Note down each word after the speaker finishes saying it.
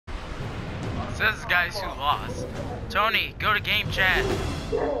Says guys who lost. Tony, go to game chat.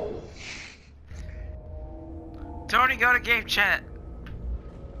 Tony, go to game chat.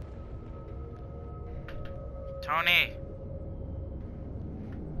 Tony.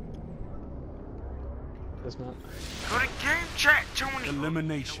 Does not. Go to game chat, Tony.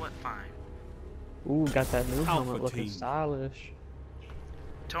 Elimination. You know what? Fine. Ooh, got that new Alpha helmet looking team. stylish.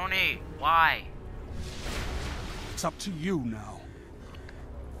 Tony, why? It's up to you now.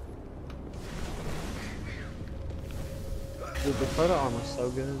 Dude, the photo armor's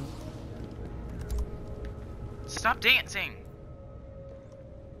so good. Stop dancing.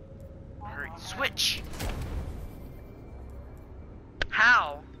 Hurry, switch.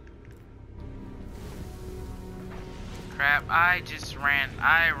 How? Crap, I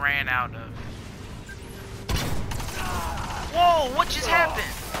ran out of. Whoa, what just happened?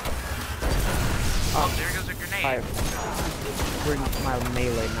 Oh, there goes a grenade. My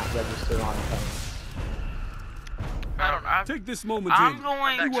melee not registered on phone. I don't know. Take this moment I'm in.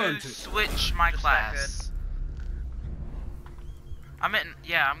 going You to earned it. switch my Just class. I'm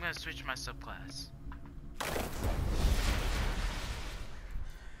gonna switch my subclass.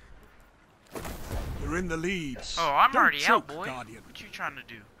 You're in the lead. Oh, I'm Don't already out, choke, boy. Guardian. What you trying to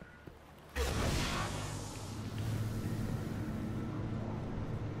do?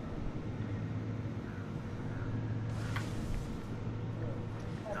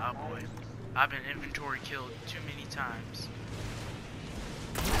 Nah, boy. I've been inventory killed too many times.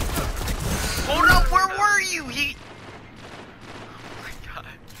 Hold up, where were you? Oh my god.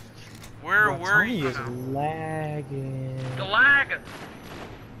 Where were Tony you? is lagging. The lag!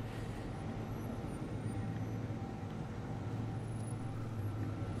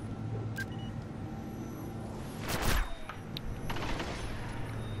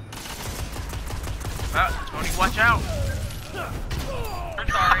 Tony, watch out! I'm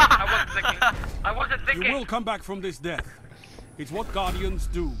sorry, I wasn't thinking. I wasn't You thinking. will come back from this death. It's what Guardians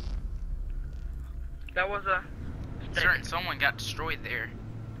do. That was a mistake. Someone got destroyed there.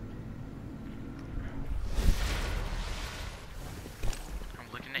 I'm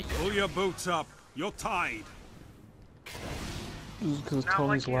looking at you. Pull your boots up. You're tied. Because Not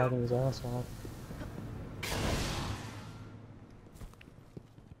Tony's like you. lagging his ass off.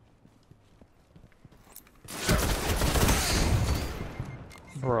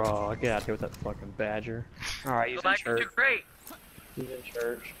 Bro, get out here with that fucking badger. Alright, he's The in lag is church. too great. He's in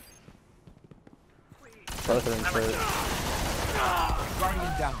church. Both are in church.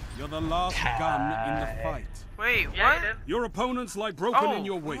 Guardian down. You're the last gun in the fight. Wait, Yeah, what? you did. Your opponents lie broken Oh, in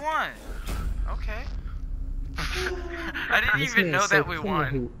your we wake. won. Okay. I didn't This even man's know so that we cool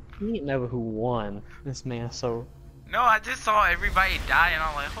won. He didn't know who won. This man so. No, I just saw everybody die and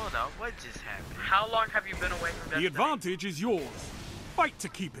I'm like, hold up, what just happened? How long have you been away from Destiny? The advantage is yours. Fight to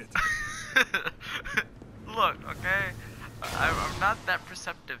keep it. Look, okay? I'm not that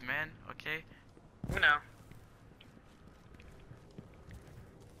perceptive, man, okay? You know.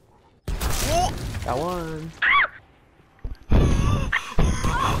 Whoa! Got one.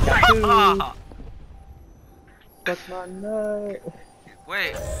 Got two. Ah! That's my nut.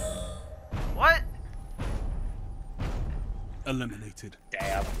 Wait. What? Eliminated.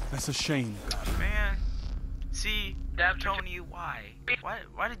 Dab. That's a shame, Guardian. Man. See, Dab, Tony, why?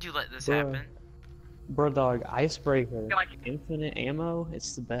 Why did you let this Bruh. happen? Bro, dog, icebreaker. Like- Infinite ammo,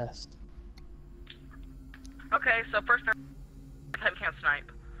 it's the best. Okay, so first time can't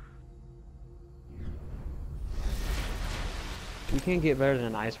snipe. You can't get better than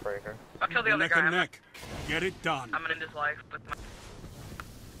an icebreaker. I'll kill the other Neck guy. and I'm neck. Get it done. gonna end his life with my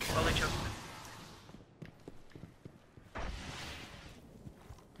slowly choke.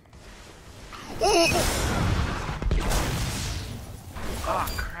 Oh,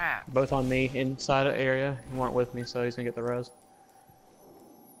 crap. Both on me, inside the area. You weren't with me, so he's gonna get the res.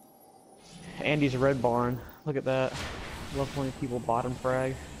 Andy's red barn. Look at that. Love when people bottom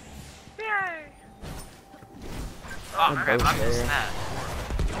frag. Yay! Oh, They're crap, both I missed there. that.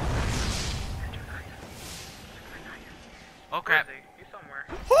 Oh, Where crap. is he? He's somewhere.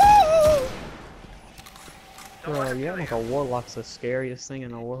 Don't Bro, let him you kill act like a warlock's the scariest thing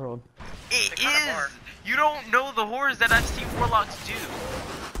in the world. It They kinda are. is! You don't know the horrors that I've seen warlocks do.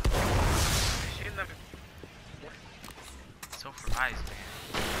 Shooting them. So surprised,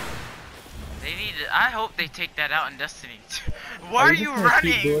 man. They need to, I hope they take that out in Destiny. Why are you just gonna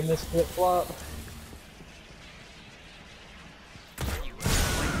keep doing running? this flip flop?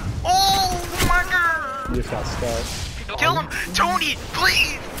 Oh my god! You just got stuck. Kill him! Tony,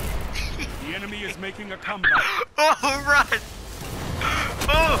 please! The enemy is making a comeback. Oh, run!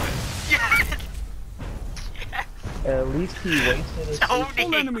 Oh, yes! Yes! At least he wasted his. All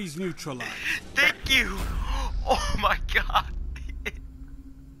Tony! enemies neutralized. Thank you! Oh my god!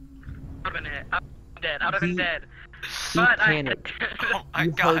 I've been hit. I'm dead. I've been dead. He But panicked. Oh my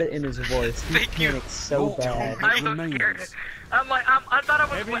You god! heard it in his voice. He Thank you. panicked so Your bad. target I'm so remains. scared. I'm like, I thought I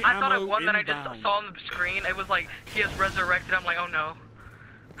was, Heavy I thought I ammo won, then I just inbound. saw on the screen, it was like, he has resurrected. I'm like, oh no.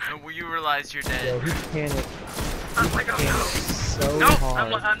 And when you realize you're Yo, dead. he panicked. I'm like, oh Panicked no. so Nope,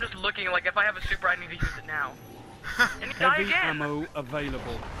 hard. I'm just looking, like, if I have a super, I need to use it now. And he died Heavy again. ammo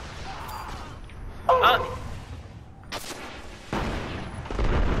available.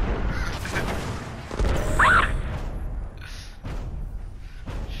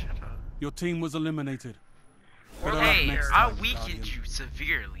 Shut up. Your team was eliminated. Better luck Hey, next I time, weakened Guardian. you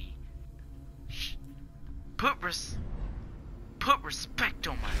severely. Put respect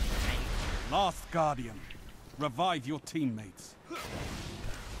on my name. Last Guardian. Revive your teammates.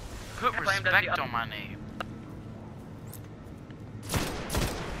 Put I blamed respect the- on my name.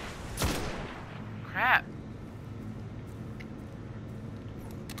 Crap.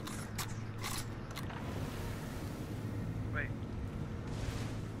 Wait.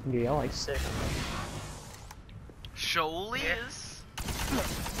 Yeah, y'all like sick. Surely Yeah. is.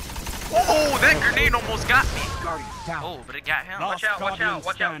 Oh, that grenade almost got me. Guardian down. Oh, but it got him. Lost Watch out, watch Guardian out,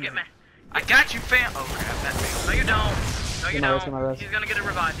 watch out, get me. I got you, fam. Oh crap, that failed. No, you don't. No, you Get my rest, get my don't. rest. He's gonna get a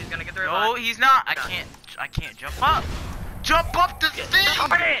revive. He's gonna get the revive. No, he's not. I can't jump up. Jump up the thing!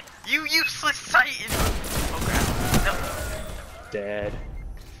 Darn it! You useless Titan! Oh crap. No. Dead.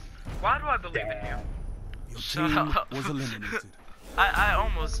 Why do I believe in you? Your Shut team up. was eliminated. I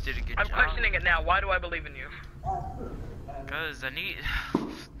almost did a good I'm job. questioning it now. Why do I believe in you? Cause I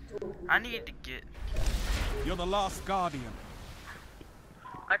need to get. You're the last Guardian.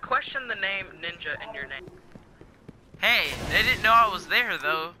 I question the name Ninja in your name. Hey, they didn't know I was there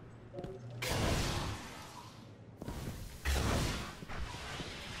though.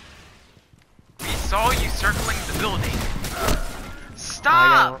 We saw you circling the building.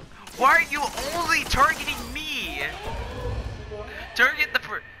 Stop! Why are you only targeting me? Target the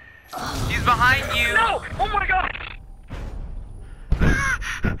He's behind you. No! Oh my god!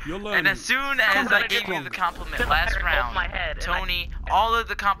 You're learning. And as soon as I gave you the compliment last Fire off round, my head, and Tony, all of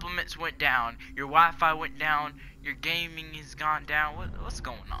the compliments went down. Your Wi-Fi went down. Your gaming has gone down. What's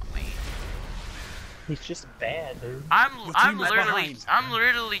going on, man? He's just bad, dude. I'm team is literally behind. I'm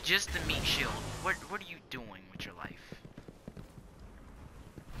literally just a meat shield. What are you doing with your life?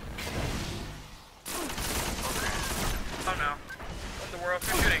 Oh no. What in the world?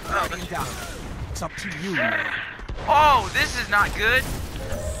 Who's shooting? Oh, Guardian that's down. It's up to you, man. Oh, this is not good.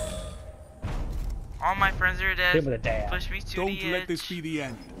 All my friends are dead. Give it a dab. Push me to Don't the let edge. this be the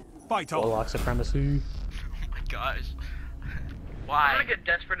end. Fight on. Warlock supremacy. Oh my gosh. I'm Why? gonna get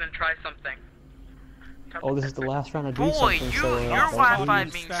desperate and try something. Oh, this is the last round I do Boy, something. you so, your that's Wi-Fi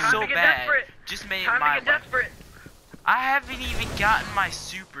good. being Time so to get bad desperate. just made Time my to get desperate. I haven't even gotten my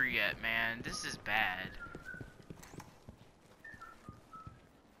super yet, man. This is bad.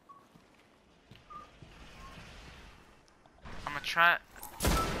 I'm gonna try.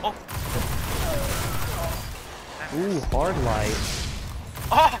 Oh. Ooh, hard light.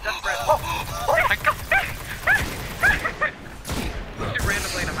 Oh. Oh my god. Shoot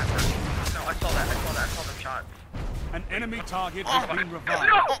randomly at my person. No, I saw that. I saw them shots. An enemy target has been revived.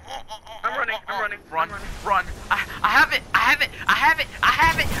 No! I'm running. Run, I'm running. run. I have it. I have it. I have it. I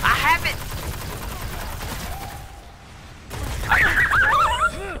have it. I have it.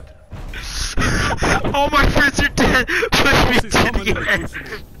 All my friends are dead. Push me This is to common in the the edge.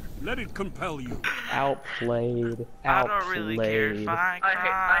 crucible. Let it compel you. Outplayed. I don't really care if Outplayed. I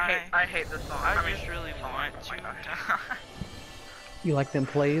cry. I hate this song. I mean, just really song. want Oh to my gosh. die. You like them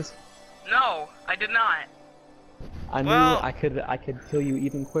plays? No, I did not. I knew Well- I could kill you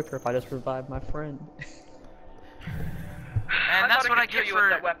even quicker if I just revived my friend. And that's I what I could kill get you for. with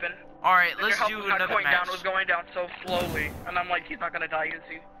that weapon. Alright, And let's your health do was not another going match. down. It was going down so slowly, and I'm like, he's not gonna die, is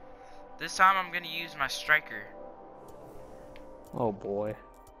he? This time I'm gonna use my striker. Oh boy.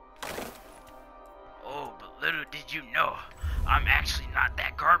 Oh, but little did you know, I'm actually not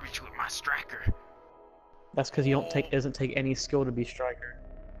that garbage with my striker. That's because you don't take doesn't take any skill to be striker.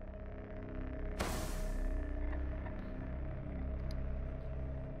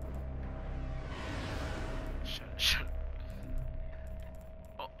 Shut.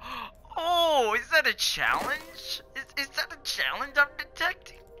 Oh, is that a challenge? Is that a challenge I'm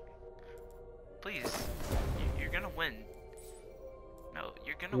detecting? Please, you're gonna win. No,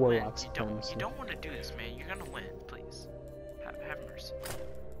 you're gonna Warlock win. You supremacy. don't want to do this, man. You're gonna win. Please, have mercy.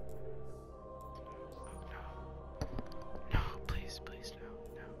 No, please, no.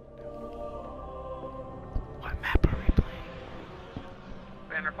 What map are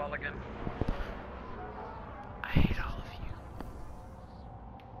fall again. I hate all of you.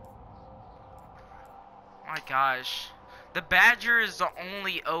 My gosh. The Badger is the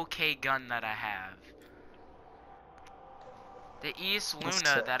only okay gun that I have. The East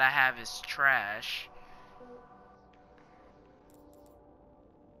Luna that I have is trash.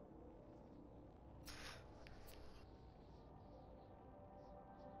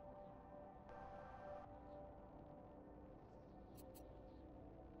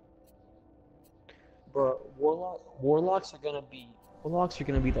 Bro, warlocks are gonna be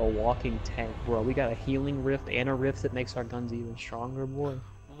the walking tank, bro. We got a healing rift and a rift that makes our guns even stronger, boy.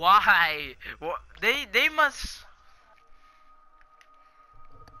 Why? Well, they must.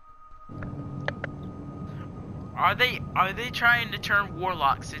 Are they trying to turn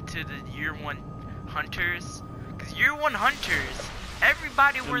warlocks into the year 1 hunters? Cause year 1 hunters,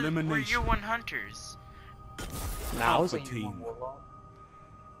 everybody were year 1 hunters. Nah, I was a Alpha year 1 team. warlock.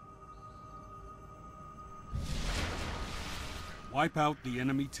 Wipe out the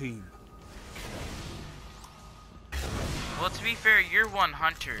enemy team. Well, to be fair, year 1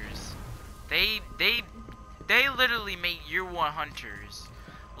 hunters, they literally make year 1 hunters.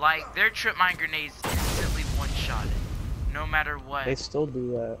 Like, their trip mine grenades instantly one-shotted, no matter what. They still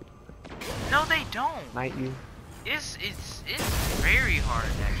do that. No, they don't. Might you? It's very hard,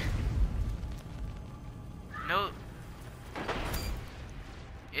 actually. No.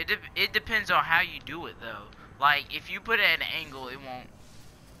 It depends on how you do it, though. Like, if you put it at an angle, it won't.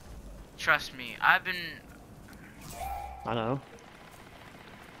 Trust me, I know.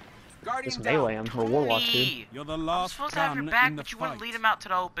 Guardian Just melee him. We're warlocks, dude. Tony, You're the I'm last supposed to have your gun back, in the but you fight. wouldn't lead him out to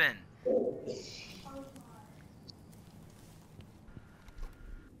the open.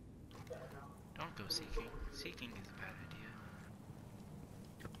 Don't go seeking. Seeking is a bad idea.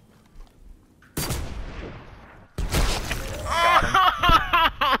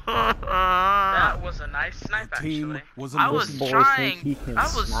 That was a nice snipe, The team actually. was I was boy trying. think he can I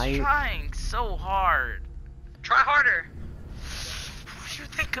was snipe. trying so hard. Try harder. What do you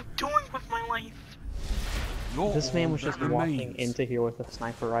think I'm doing with my life? You're This man all was that just walking remains. into here with a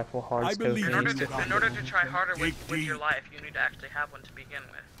sniper rifle, hard I scope. believe In order you to got in order it. to try harder Dig with your deep. life, you need to actually have one to begin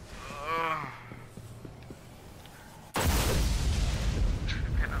with. Ugh.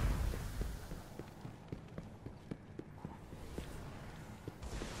 You know.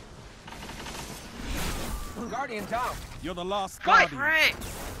 Guardian down. You're the last Fight, guardian. Frick!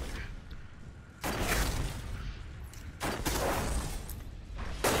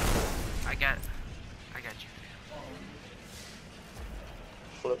 I got you.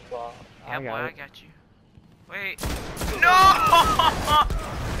 Flip flop. Yeah, boy, got I it. got you. Wait.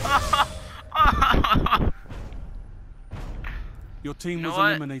 No! Your team You know was what?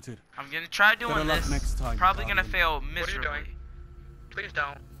 eliminated. I'm gonna try doing Better luck this. next time, Probably gonna Guardian. fail What are you miserably. doing? Please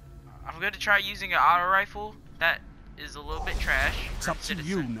don't. I'm gonna try using an auto rifle. That is a little bit trash. It's for up to Citizen.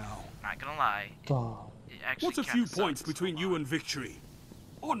 you now. Not gonna lie. God. It actually What's a kinda few points sucks between a you lot. and victory?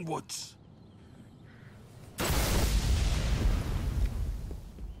 Onwards.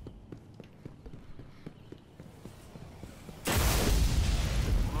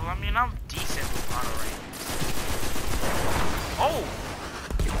 Well, I mean, I'm decent with auto rifles. Oh!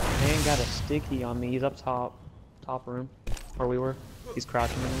 Man got a sticky on me. He's up top. Top room. Where we were. He's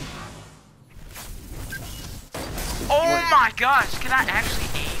crouching in there. Oh my gosh! Can I actually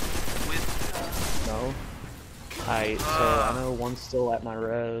aim with? No. Alright, so I know one's still at my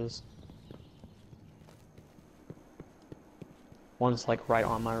res. One's like right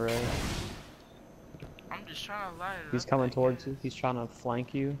on my res. I'm just trying to light it He's up, coming I towards guess. you. He's trying to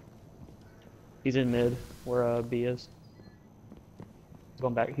flank you. He's in mid, where B is. He's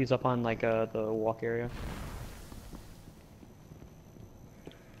going back. He's up on like the walk area.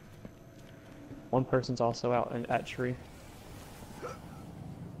 One person's also out at tree.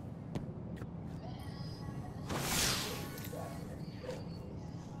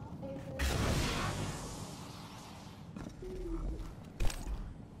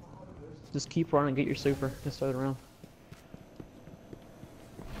 Just keep running, get your super, just throw it around.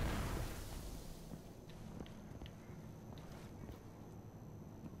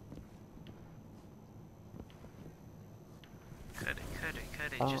 Cut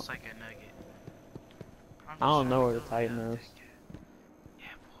it, Oh. just like a nugget. I'm I don't just know trying where to the go Titan down is. that gap. Yeah,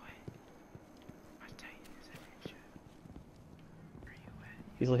 boy. My Titan is a ninja. Where you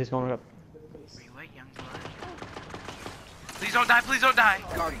at? He's going up. Where you at, young blood? Please don't die, please don't die!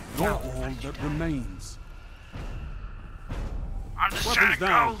 You're all that remains. I'm just trying Weapons to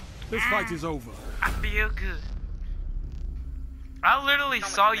down. go! This fight is over. I feel good. I literally Come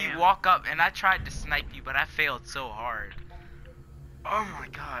on, saw you man. walk up and I tried to snipe you, but I failed so hard. Oh my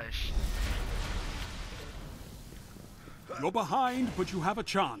gosh. You're behind, but you have a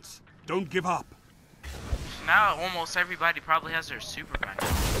chance. Don't give up. Now almost everybody probably has their super by now.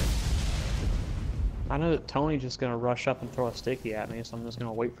 I know that Tony's just gonna rush up and throw a sticky at me, so I'm just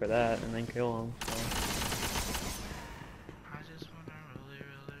gonna wait for that and then kill him. So. I just wanna really.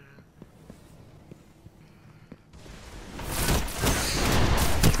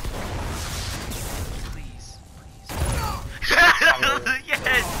 Please.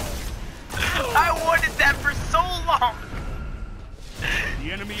 Yes! I wanted that for so long!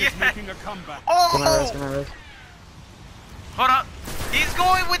 The enemy is making a comeback. Can I rest? Oh! Can I rest? Hold up! He's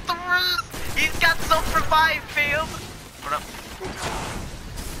going with the ruse! He's got self-revive, fam! Hold up.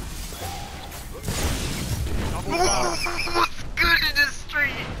 What's good in the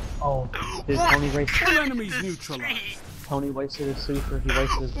street? Oh, did What? Tony waste? All enemies The neutralized. street? Tony wasted his super. He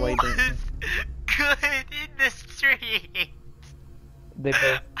wasted his blade. What didn't is he? good in the street? They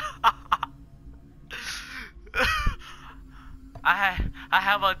both. I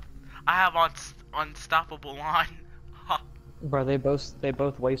have unstoppable on. Bro, they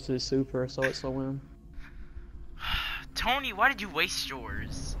both wasted his super, so it's a win. Tony, why did you waste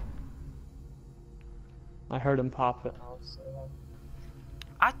yours? I heard him pop it.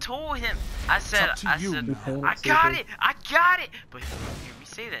 I told him. I said, up to you now. I got it. I got it. But he didn't hear me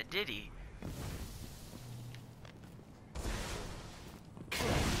say that, did he?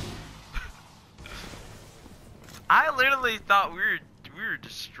 I literally thought we were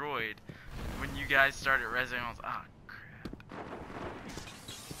destroyed when you guys started rezzing. I was ah crap.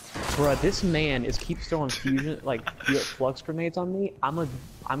 Bro, this man keeps throwing fusion like flux grenades on me. I'm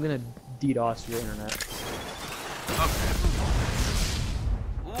gonna DDoS your internet. Okay.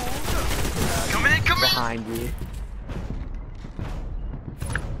 Ooh. Come in. Behind you.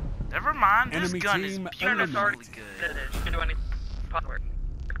 Never mind. This Enemy gun is team beautifully eliminated. good. You can do any work.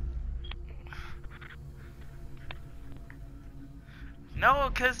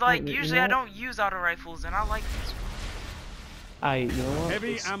 No, cause like you usually I know- don't use auto rifles, and I like this one. You know what?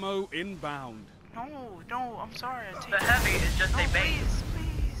 Heavy It's- ammo inbound. No, I'm sorry. I take The heavy is just no, a base.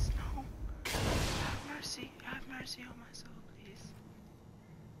 please, no. Have mercy on my soul, please.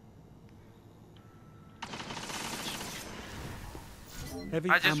 Heavy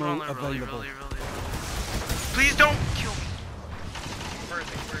I just ammo want to available. really. Please don't kill me. Where is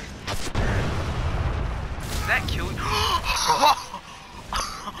it? Where is it? Did that kill you? What?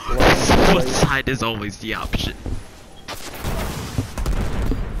 Suicide is always the option.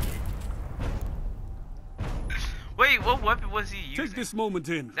 Wait, what weapon was he using? Take this moment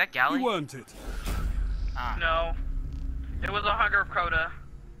in. Is that Galley? You earned it. Ah. No. It was a Hunger of Crota.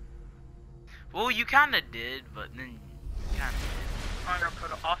 Well, you kind of did, but then you kind of Hunger of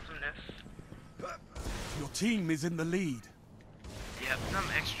Crota awesomeness. Your team is in the lead. did. Yep, some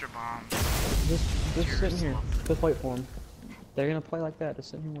extra bombs. Just sit in Cheers. here. Just wait for him. They're gonna play like that.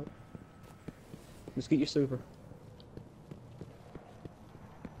 Just sit here and wait. Just get your super.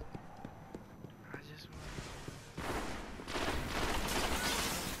 I just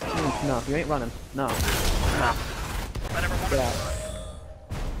No, you ain't running. No. I never wanted Get out.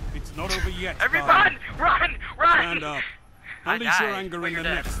 It's not over yet. Everyone, Kyle. run! Stand up. I Unleash your died. anger Well, in the you're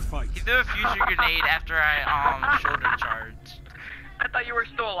dead. next fight. He threw a fusion grenade after I shoulder charged. I thought you were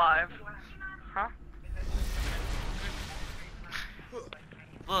still alive. Huh?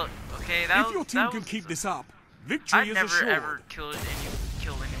 Look, okay, that If was your team that can was, keep this up, victory I've is never assured. ever kill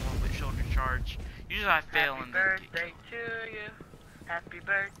anyone with shoulder charge. Usually I fail Happy and then get birthday to you. Happy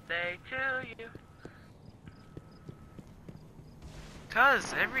birthday to you.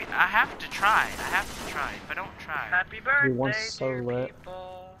 Cause I have to try. If I don't try. Happy birthday one's so to lit.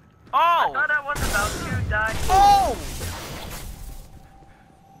 people. I Oh! thought I was about to die. Oh!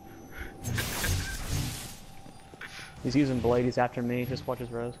 He's using blade. He's after me. Just watch his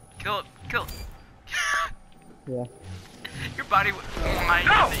rose. Kill it! Kill it! Yeah. Your body was flying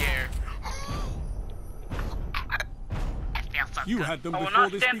No! in the air. That feels so You good. had them I will before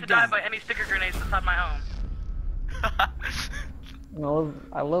not this stand to die began. by any sticker grenades beside my own.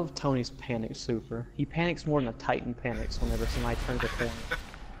 I love Tony's panic super. He panics more than a Titan panics whenever somebody turns a corner.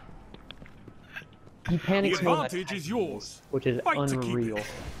 He The panics more than a advantage is Titan yours. does, which is Fight to keep it. unreal.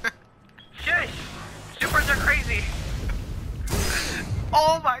 Shush! Supers are crazy.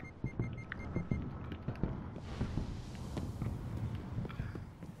 Oh my!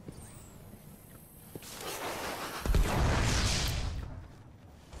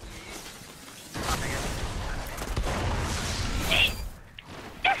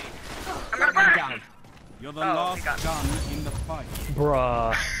 I'm gonna burn! Down. You're the Oh, he last got me. gun in the fight.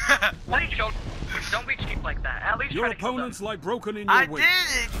 Bruh. What? Shoulder Don't be cheap like that. At least Your try to kill them. opponents lie broken in your I wake.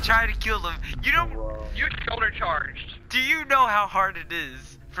 didn't try to kill them. You know? Bro. You shoulder charged. Do you know how hard it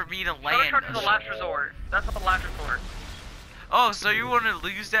is for me to Shoulder land? charge is the last resort. That's the last resort. Oh, so you want to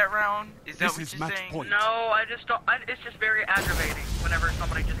lose that round? Is that This what is you're match saying? point. No, I just don't. It's just very aggravating whenever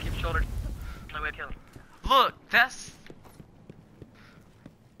somebody just keeps shoulder. No way to kill him. Look, that's.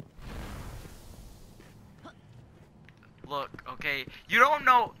 Look, okay. You don't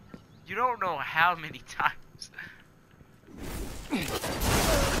know how many times.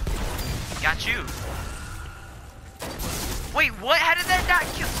 Got you. Wait, what? How did that not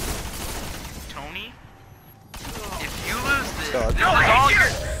kill? Tony? If you lose this, God. this No, is I all hate your.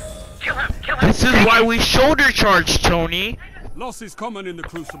 yours! Kill him! Kill him! This is why we shoulder charge, Tony. Loss is common in the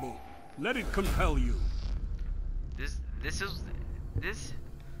Crucible. Let it compel you. This.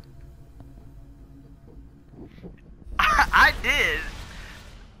 I did.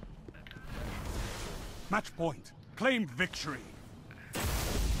 Match point. Claim victory.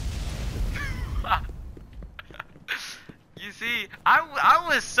 You see, I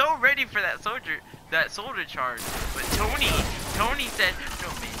was so ready for that soldier charge, but Tony said, no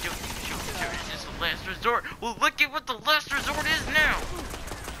man, don't use shoulder charge, it's just a last resort. Well, look at what the last resort is now.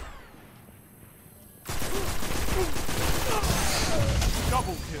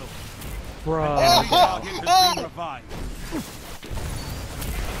 Double kill. Bro. Enemy target has been revived.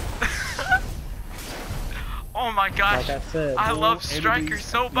 Oh my gosh, Like I said, I All love Striker enemies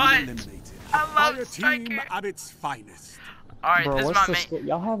so have been much. eliminated. I Fire love team Striker. at its finest. All right, Bro, this is what's my the main.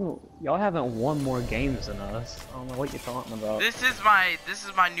 y'all haven't won more games than us. I don't know what you're talking about. This is my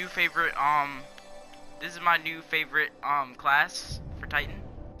new favorite class for Titan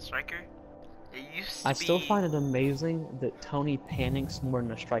Striker. It used to I be. still find it amazing that Tony panics more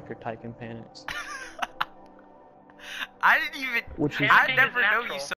than a Striker Titan panics. I didn't even. Which is I Panicking is never know you natural. so